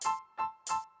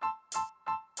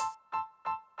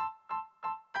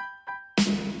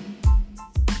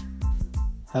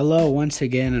Hello once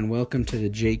again and welcome to the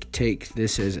Jake Take.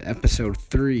 This is episode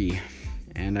 3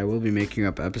 and I will be making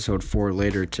up episode 4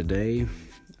 later today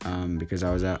because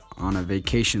I was on a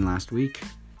vacation last week.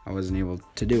 I wasn't able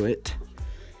to do it.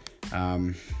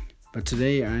 But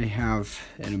today I have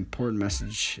an important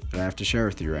message that I have to share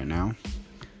with you right now.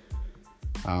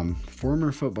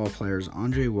 Former football players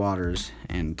Andre Waters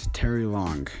and Terry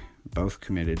Long both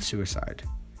committed suicide.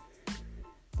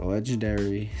 The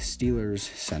legendary Steelers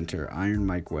center Iron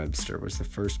Mike Webster was the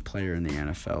first player in the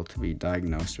NFL to be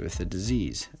diagnosed with a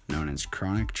disease known as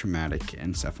chronic traumatic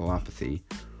encephalopathy,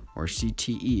 or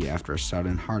CTE, after a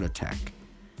sudden heart attack.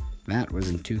 That was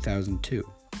in 2002.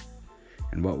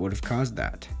 And what would have caused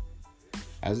that?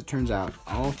 As it turns out,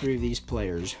 all 3 of these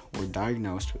players were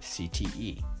diagnosed with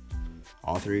CTE.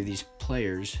 All 3 of these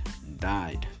players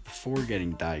died before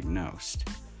getting diagnosed,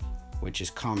 which is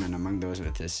common among those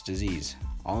with this disease.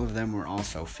 All of them were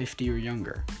also 50 or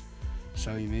younger.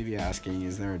 So you may be asking,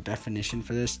 is there a definition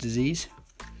for this disease?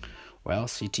 Well,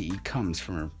 CTE comes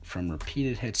from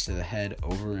repeated hits to the head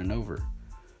over and over.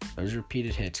 Those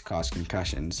repeated hits cause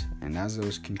concussions, and as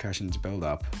those concussions build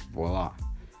up, voila.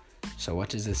 So what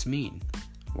does this mean?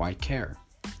 Why care?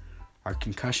 Are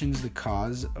concussions the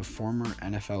cause of former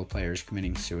NFL players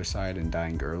committing suicide and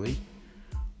dying early?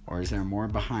 Or is there more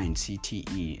behind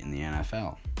CTE in the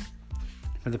NFL?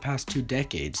 For the past 2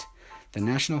 decades, the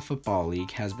National Football League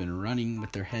has been running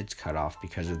with their heads cut off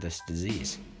because of this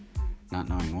disease, not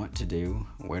knowing what to do,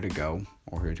 where to go,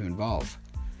 or who to involve.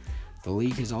 The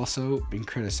league has also been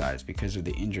criticized because of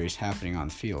the injuries happening on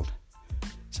the field.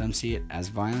 Some see it as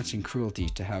violence and cruelty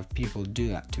to have people do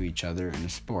that to each other in a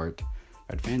sport,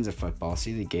 but fans of football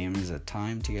see the game as a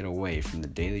time to get away from the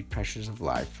daily pressures of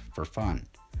life for fun.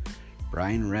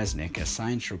 Brian Resnick, a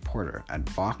science reporter at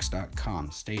Vox.com,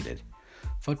 stated,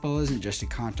 "Football isn't just a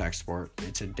contact sport,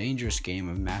 it's a dangerous game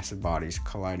of massive bodies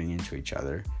colliding into each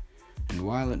other. And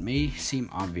while it may seem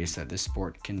obvious that this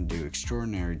sport can do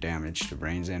extraordinary damage to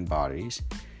brains and bodies,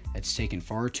 it's taken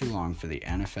far too long for the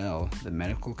NFL, the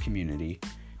medical community,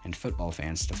 and football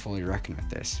fans to fully reckon with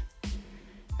this."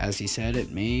 As he said,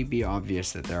 it may be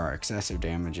obvious that there are excessive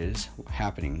damages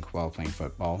happening while playing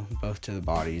football, both to the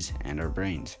bodies and our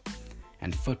brains.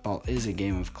 And football is a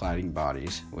game of colliding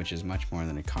bodies, which is much more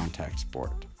than a contact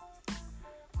sport.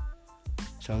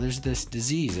 So there's this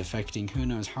disease affecting who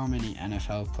knows how many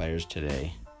NFL players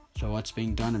today. So what's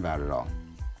being done about it all?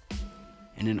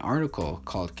 In an article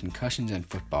called Concussions in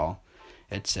Football,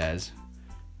 it says,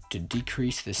 to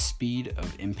decrease the speed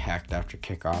of impact after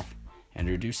kickoff and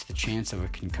reduce the chance of a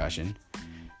concussion,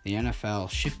 the NFL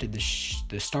shifted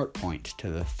the start point to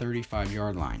the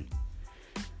 35-yard line.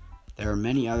 There are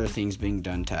many other things being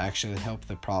done to actually help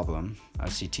the problem of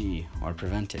CTE or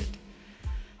prevent it.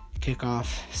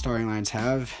 Kickoff starting lines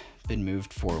have been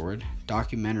moved forward.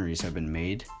 Documentaries have been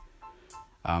made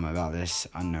about this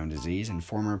unknown disease, and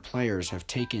former players have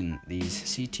taken these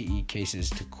CTE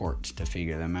cases to court to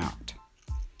figure them out.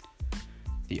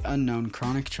 The unknown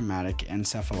chronic traumatic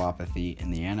encephalopathy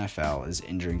in the NFL is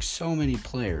injuring so many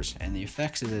players, and the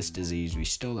effects of this disease we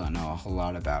still don't know a whole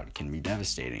lot about can be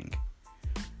devastating.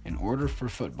 In order for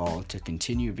football to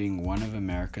continue being one of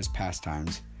America's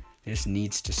pastimes, this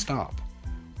needs to stop.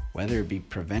 Whether it be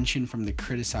prevention from the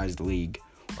criticized league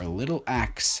or little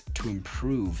acts to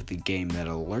improve the game that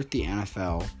alert the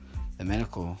NFL, the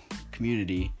medical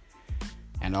community,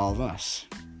 and all of us.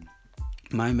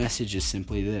 My message is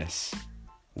simply this: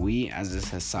 we as a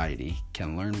society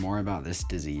can learn more about this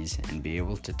disease and be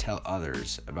able to tell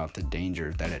others about the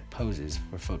danger that it poses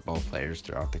for football players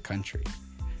throughout the country.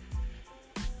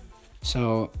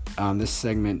 So this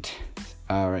segment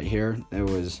right here, it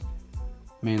was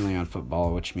mainly on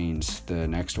football, which means the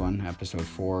next one, episode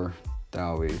 4, that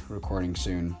I'll be recording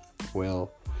soon,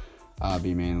 will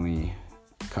be mainly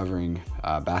covering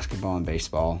basketball and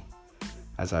baseball,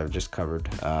 as I've just covered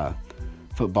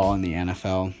football in the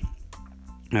NFL.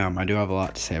 I do have a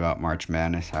lot to say about March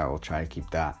Madness. I will try to keep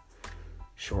that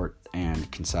short and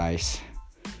concise.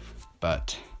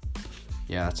 But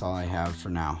yeah, that's all I have for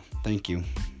now. Thank you.